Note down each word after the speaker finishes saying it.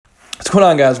going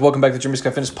on, guys? Welcome back to the Jeremy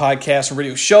Scott Fitness Podcast and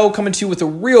Radio Show. Coming to you with a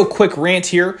real quick rant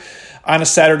here on a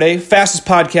Saturday. Fastest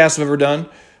podcast I've ever done,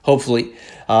 hopefully.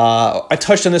 I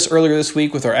touched on this earlier this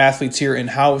week with our athletes here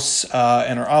in-house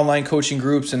and our online coaching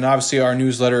groups and obviously our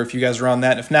newsletter if you guys are on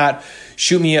that. If not,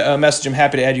 shoot me a message. I'm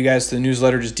happy to add you guys to the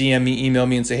newsletter. Just DM me, email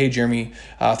me, and say, hey, Jeremy,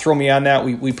 throw me on that.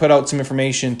 We put out some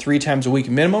information 3 times a week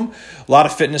minimum. A lot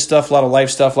of fitness stuff, a lot of life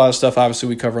stuff, a lot of stuff obviously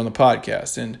we cover on the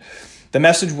podcast. And the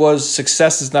message was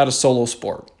success is not a solo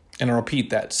sport. And I'll repeat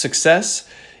that. Success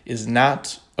is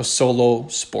not a solo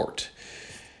sport.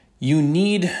 You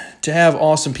need to have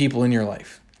awesome people in your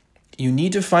life. You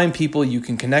need to find people you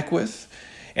can connect with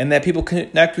and that people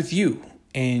connect with you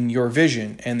and your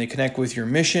vision, and they connect with your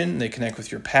mission, they connect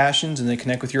with your passions, and they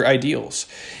connect with your ideals.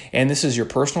 And this is your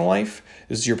personal life,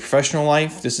 this is your professional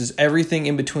life, this is everything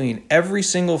in between. Every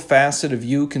single facet of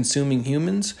you consuming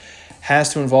humans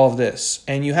has to involve this.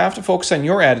 And you have to focus on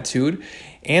your attitude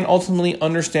and ultimately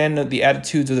understand the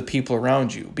attitudes of the people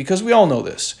around you. Because we all know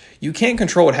this. You can't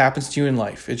control what happens to you in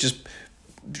life. It's just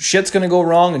shit's going to go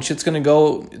wrong and shit's going to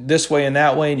go this way and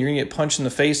that way, and you're going to get punched in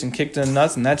the face and kicked in the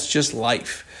nuts, and that's just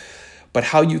life. But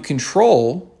how you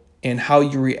control and how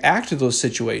you react to those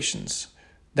situations,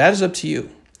 that is up to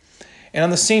you. And on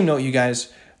the same note, you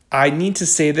guys, I need to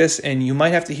say this, and you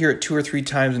might have to hear it 2 or 3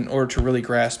 times in order to really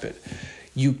grasp it.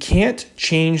 You can't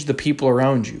change the people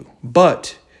around you,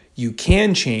 but you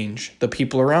can change the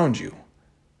people around you.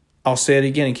 I'll say it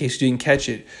again in case you didn't catch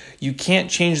it. You can't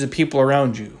change the people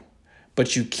around you,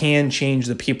 but you can change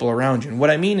the people around you. And what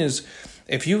I mean is,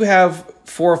 if you have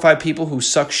 4 or 5 people who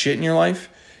suck shit in your life,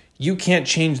 you can't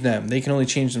change them. They can only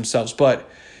change themselves, but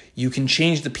you can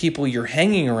change the people you're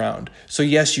hanging around. So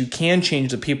yes, you can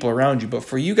change the people around you. But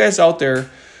for you guys out there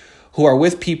who are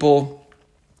with people,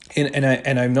 and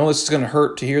I know this is going to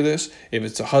hurt to hear this, if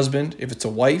it's a husband, if it's a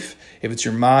wife, if it's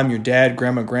your mom, your dad,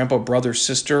 grandma, grandpa, brother,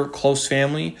 sister, close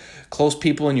family, close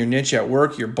people in your niche at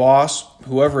work, your boss,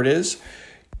 whoever it is,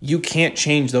 you can't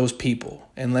change those people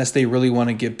unless they really want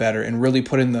to get better and really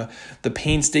put in the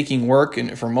painstaking work.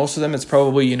 And for most of them, it's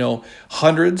probably,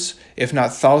 hundreds, if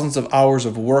not thousands of hours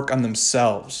of work on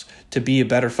themselves to be a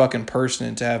better fucking person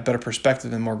and to have better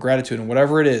perspective and more gratitude and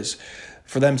whatever it is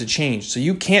for them to change. So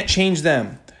you can't change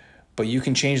them, but you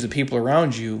can change the people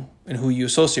around you and who you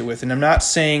associate with. And I'm not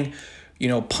saying,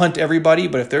 punt everybody,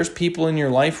 but if there's people in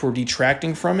your life who are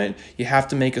detracting from it, you have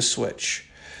to make a switch.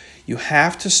 You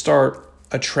have to start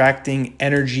attracting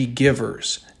energy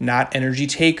givers, not energy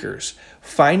takers.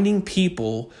 Finding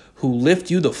people who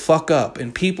lift you the fuck up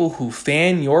and people who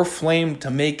fan your flame to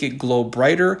make it glow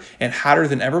brighter and hotter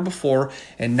than ever before,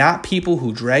 and not people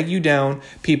who drag you down,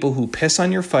 people who piss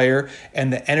on your fire,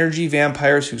 and the energy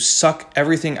vampires who suck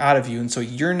everything out of you. And so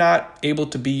you're not able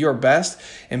to be your best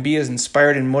and be as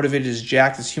inspired and motivated as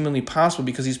jacked as humanly possible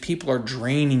because these people are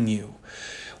draining you.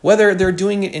 Whether they're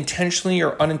doing it intentionally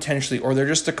or unintentionally, or they're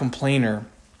just a complainer,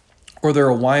 or they're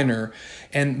a whiner,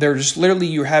 and they're just literally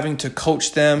you're having to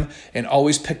coach them and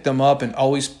always pick them up and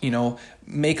always,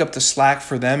 make up the slack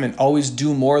for them and always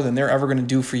do more than they're ever going to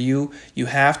do for you. You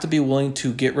have to be willing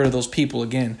to get rid of those people.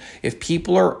 Again, if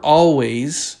people are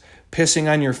always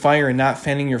pissing on your fire and not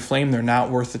fanning your flame, they're not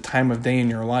worth the time of day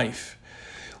in your life.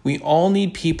 We all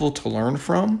need people to learn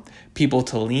from, people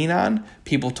to lean on,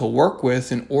 people to work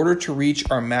with in order to reach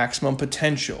our maximum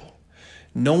potential.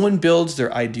 No one builds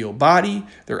their ideal body,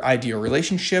 their ideal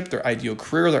relationship, their ideal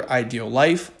career, their ideal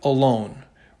life alone.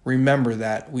 Remember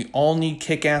that. We all need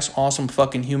kick-ass, awesome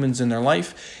fucking humans in their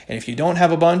life. And if you don't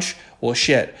have a bunch, well,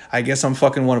 shit, I guess I'm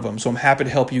fucking one of them. So I'm happy to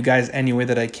help you guys any way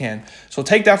that I can. So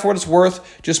take that for what it's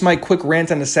worth. Just my quick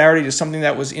rant on the Saturday, just something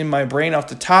that was in my brain off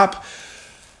the top.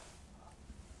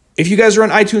 If you guys are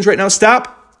on iTunes right now,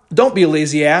 stop. Don't be a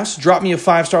lazy ass. Drop me a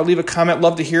 5-star, leave a comment.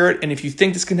 Love to hear it. And if you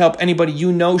think this can help anybody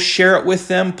share it with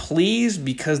them, please,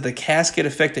 because the cascade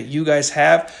effect that you guys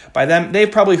have, by them,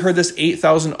 they've probably heard this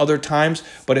 8,000 other times,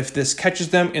 but if this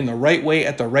catches them in the right way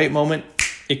at the right moment,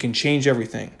 it can change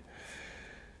everything.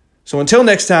 So until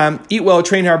next time, eat well,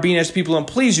 train hard, be nice to people, and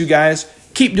please, you guys,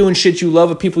 keep doing shit you love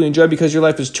with people you enjoy because your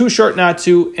life is too short not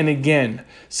to. And again,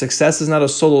 success is not a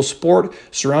solo sport.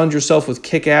 Surround yourself with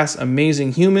kick-ass,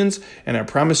 amazing humans, and I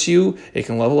promise you, it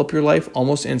can level up your life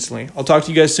almost instantly. I'll talk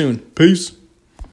to you guys soon. Peace.